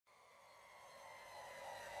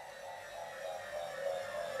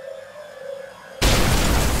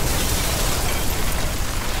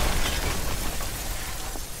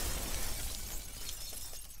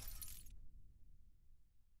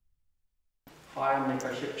Hi, I'm Nick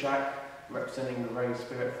Osipczak, representing the Rain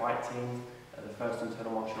Spirit fight team, the first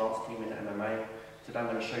internal martial arts team in MMA. Today I'm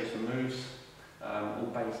going to show you some moves,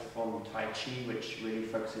 all based from Tai Chi, which really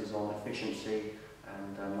focuses on efficiency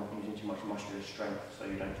and not using too much muscular strength so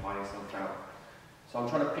you don't tire yourself out. So I'm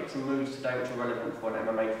trying to pick some moves today which are relevant for an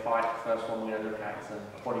MMA fight. The first one we're going to look at is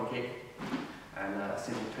a body kick and a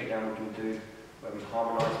simple takedown we can do where we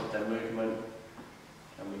harmonise with their movement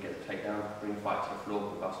and we get the takedown, bring the fight to the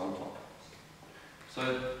floor with us on top. So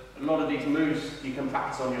a lot of these moves you can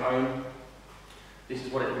practice on your own. This is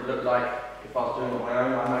what it would look like if I was doing it on my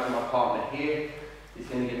own. I imagine my partner here is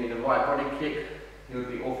going to give me the right body kick. He would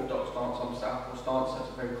be orthodox stance on southpaw stance. That's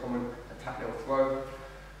a very common attack level throw.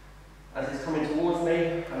 As it's coming towards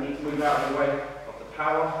me, I need to move out of the way of the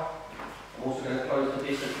power. I'm also going to close the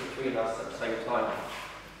distance between us at the same time.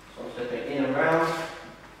 So I'm stepping in and round.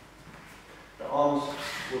 The arms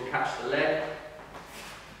will catch the leg.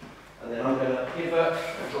 And then I'm going to pivot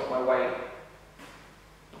and drop my weight.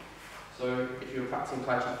 So if you were practicing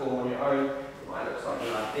Tai Chi form on your own, it might look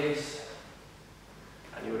something like this.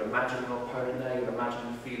 And you would imagine your opponent there, you would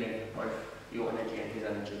imagine feeling both your energy and his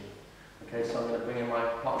energy. Okay, so I'm going to bring in my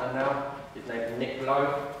partner now. His name is Nick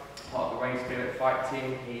Osipczak, part of the Rain Spirit fight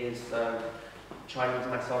team. He is Chinese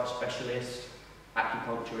massage specialist,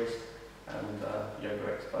 acupuncturist, and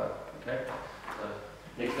yoga expert. Okay, so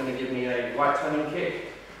Nick's going to give me a right turning kick.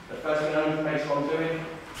 The first thing I need to make sure I'm doing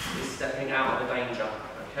is stepping out of the danger.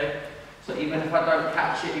 Okay, so even if I don't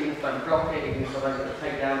catch it, even if I don't block it, even if I don't get the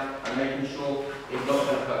takedown, I'm making sure it's not going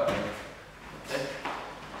to hurt me. Okay,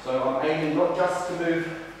 so I'm aiming not just to move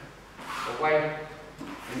away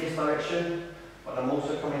in this direction, but I'm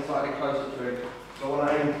also coming slightly closer to it. So I want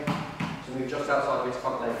to aim to move just outside of his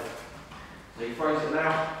front leg. So he throws it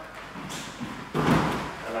now,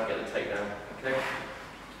 and I get the takedown. Okay,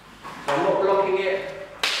 so I'm not blocking it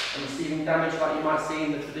and receiving damage like you might see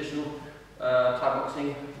in the traditional Thai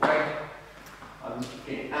boxing way. I'm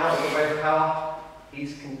getting out of the way of power.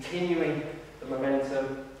 He's continuing the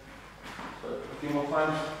momentum. So a few more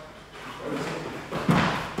times.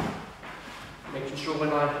 Making sure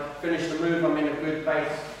when I finish the move, I'm in a good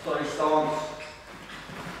base, solid stance.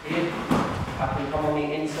 Here, I can come on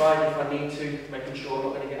the inside if I need to, making sure I'm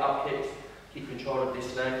not going to get up kicked. Keep control of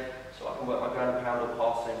this leg so I can work my ground and pound or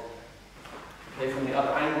passing. Okay, from the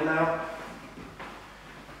other angle now.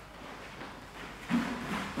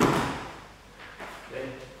 Okay.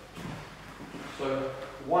 So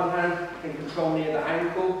one hand can control near the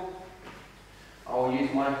ankle. I will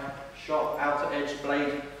use my sharp outer edge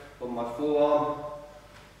blade on my forearm,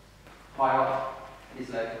 high up his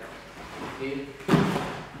leg. Here.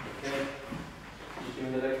 Okay. Just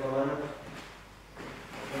doing the leg for a moment.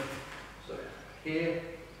 Okay. So here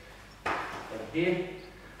and here.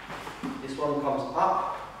 This one comes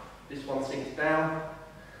up, this one sinks down.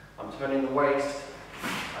 I'm turning the waist,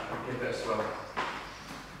 I can pivot as well.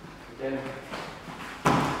 Again,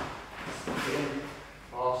 step in,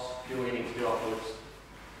 pass, do what you need to do afterwards.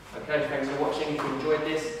 Okay, thanks for watching. If you enjoyed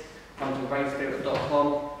this, come to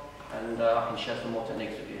rainspirit.com and I can share some more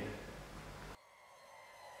techniques with you.